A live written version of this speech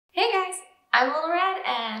I'm Little Red,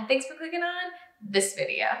 and thanks for clicking on this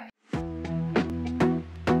video.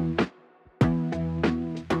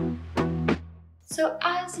 So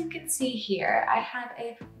as you can see here, I have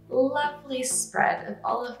a lovely spread of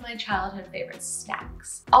all of my childhood favorite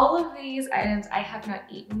snacks. All of these items I have not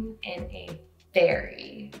eaten in a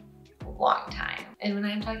very long time. And when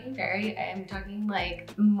I'm talking very, I am talking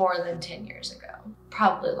like more than 10 years ago,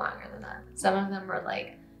 probably longer than that. Some of them were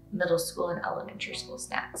like middle school and elementary school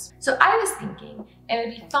snacks. So I was thinking it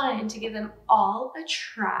would be fun to give them all a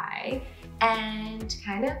try and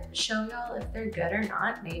kind of show y'all if they're good or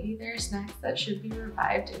not. Maybe they're snacks that should be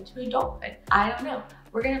revived into adulthood. I don't know.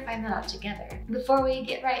 We're gonna find that out together. Before we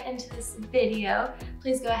get right into this video,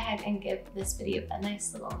 please go ahead and give this video a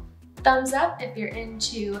nice little thumbs up if you're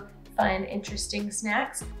into fun, interesting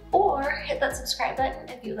snacks, or hit that subscribe button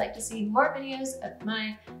if you'd like to see more videos of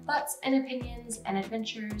my thoughts and opinions and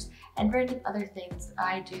adventures and random other things that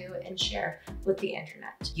I do and share with the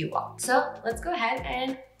internet, you all. So let's go ahead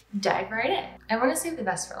and dive right in. I want to save the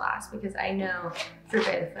best for last because I know Fruit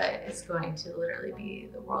by the Foot is going to literally be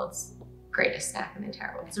the world's greatest snack in the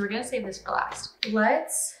entire world. So we're gonna save this for last.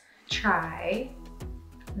 Let's try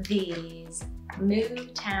these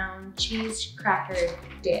Moo-Town cheese cracker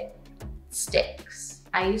dip sticks.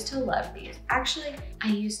 I used to love these. Actually, I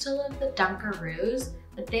used to love the Dunkaroos,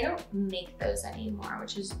 but they don't make those anymore,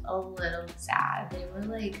 which is a little sad. They were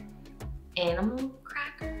like animal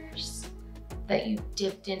crackers that you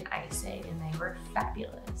dipped in icing, and they were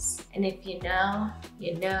fabulous. And if you know,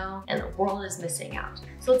 you know, and the world is missing out.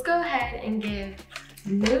 So let's go ahead and give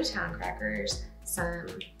Moo-Town crackers some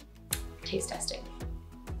taste testing.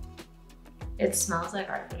 It smells like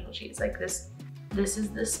artificial cheese. Like this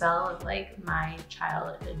is the smell of like my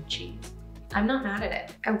childhood cheese. I'm not mad at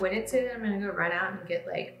it. I wouldn't say that I'm gonna go run out and get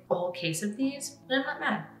like a whole case of these, but I'm not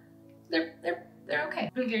mad. They're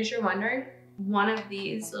okay. In case you're wondering, one of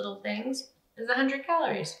these little things is 100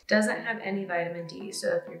 calories. Doesn't have any vitamin D, so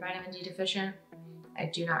if you're vitamin D deficient, I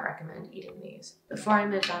do not recommend eating these. Before I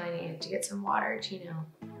moved on, I needed to get some water to, you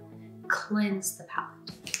know, cleanse the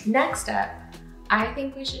palate. Next up, I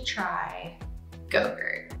think we should try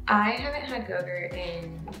Go-Gurt. I haven't had Go-Gurt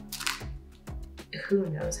in who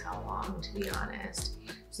knows how long, to be honest.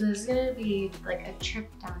 So this is gonna be like a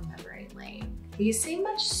trip down memory lane. These seem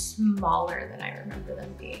much smaller than I remember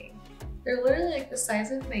them being. They're literally like the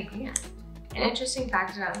size of my hand. An interesting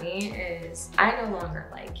fact about me is I no longer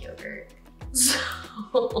like yogurt. So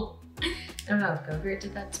I don't know if Go-Gurt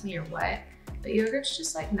did that to me or what, but yogurt's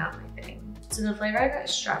just like not my thing. So the flavor I got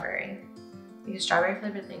is strawberry. Because strawberry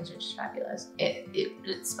flavored things are just fabulous.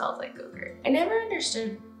 It smells like Go-Gurt. I never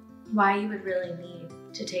understood why you would really need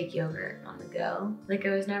to take yogurt on the go. Like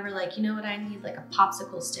I was never like, you know what I need? Like a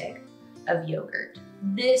popsicle stick of yogurt.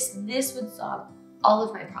 This would solve all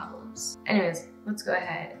of my problems. Anyways, let's go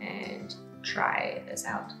ahead and try this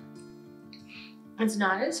out. It's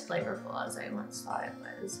not as flavorful as I once thought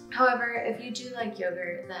it was. However, if you do like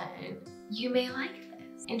yogurt, then you may like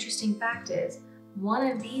this. Interesting fact is, one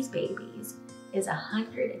of these babies is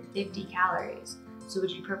 150 calories. So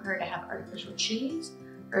would you prefer to have artificial cheese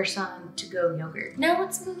or some to-go yogurt? Now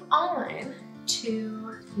let's move on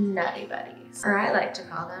to Nutty Buddies, or I like to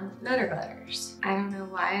call them Nutter Butters. I don't know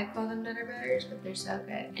why I call them Nutter Butters, but they're so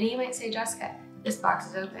good. And you might say, Jessica, this box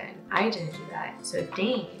is open. I didn't do that. So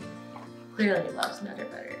Dane clearly loves Nutter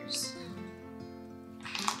Butters.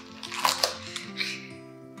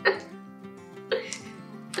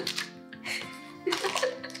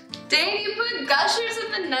 Dane, you put Gushers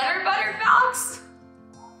in the Nutter Butter box?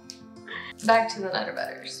 Back to the Nutter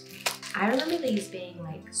Butters. I remember these being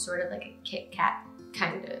like sort of like a Kit Kat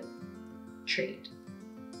kind of treat.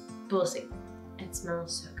 But we'll see. It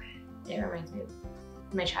smells so good. It reminds me of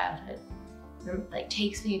my childhood. It like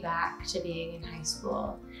takes me back to being in high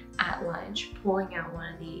school at lunch, pulling out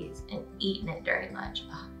one of these and eating it during lunch.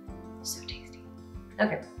 Oh, so tasty.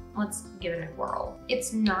 Okay, let's give it a whirl.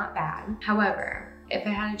 It's not bad. However, if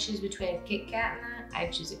I had to choose between a Kit Kat and that,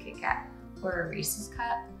 I'd choose a Kit Kat or a Reese's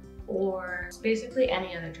Cup or basically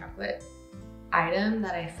any other chocolate item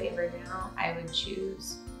that I favor now. I would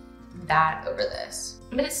choose that over this.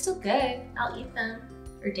 But it's still good. I'll eat them,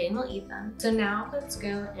 or Dane will eat them. So now let's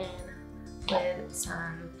go in with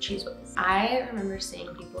some Cheez Whiz. I remember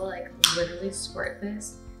seeing people like literally squirt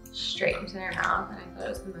this straight into their mouth, and I thought it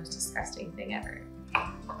was the most disgusting thing ever.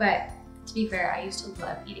 But to be fair, I used to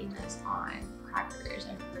love eating this on crackers.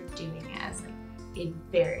 I remember doing it as like a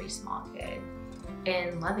very small kid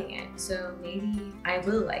and loving it. So maybe I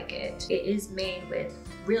will like it. It is made with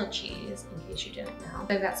real cheese, in case you didn't know.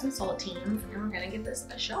 I've got some saltines and we're gonna give this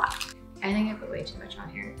a shot. I think I put way too much on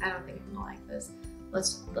here. I don't think I'm gonna like this.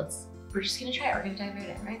 Let's we're just gonna try it. We're gonna dive right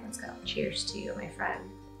in, right? Let's go. Cheers to you, my friend.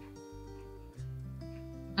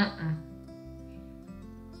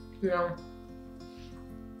 No.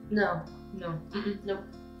 No. No. Nope.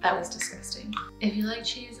 That was disgusting. If you like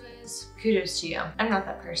Cheez Whiz, kudos to you. I'm not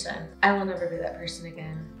that person. I will never be that person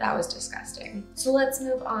again. That was disgusting. So let's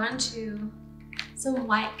move on to some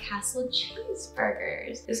White Castle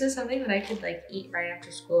cheeseburgers. This is something that I could like eat right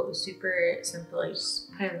after school. It was super simple. You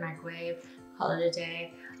just put it in the microwave, call it a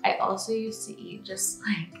day. I also used to eat just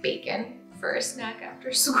like bacon for a snack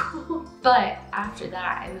after school. But after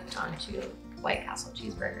that, I moved on to White Castle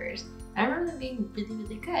cheeseburgers. I remember them being really,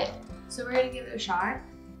 really good. So we're gonna give it a shot,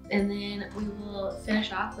 and then we will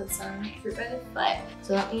finish off with some fruit by the foot.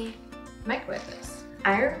 So let me microwave this.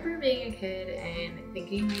 I remember being a kid and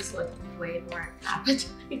thinking these looked way more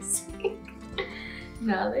appetizing.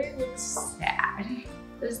 Now they look sad.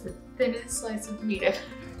 This is the thinnest slice of meat I've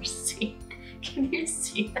ever seen. Can you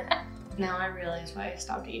see that? Now I realize why I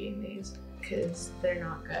stopped eating these, because they're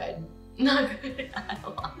not good. Not good at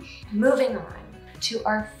all. Moving on to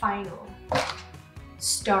our final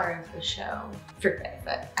star of the show, fruit by the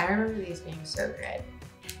foot. I remember these being so good.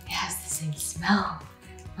 It has the same smell.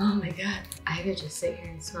 Oh my God. I could just sit here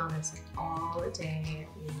and smell this all day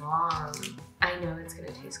long. I know it's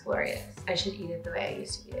gonna taste glorious. I should eat it the way I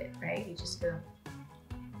used to eat it, right? You just go,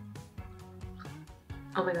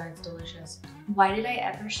 oh my God, it's delicious. Why did I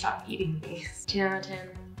ever stop eating these? 10 out of 10.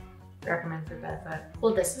 Recommend fruit by the foot.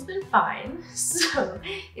 Well, this has been fun. So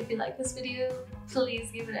if you like this video, please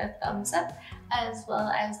give it a thumbs up, as well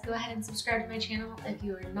as go ahead and subscribe to my channel if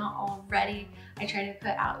you are not already. I try to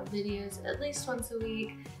put out videos at least once a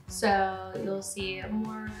week, so you'll see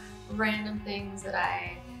more random things that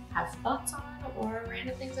I have thoughts on, or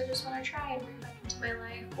random things I just want to try and bring back into my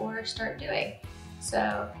life or start doing.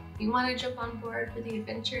 So if you want to jump on board for the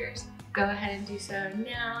adventures, go ahead and do so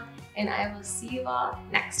now, and I will see you all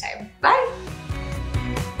next time. Bye!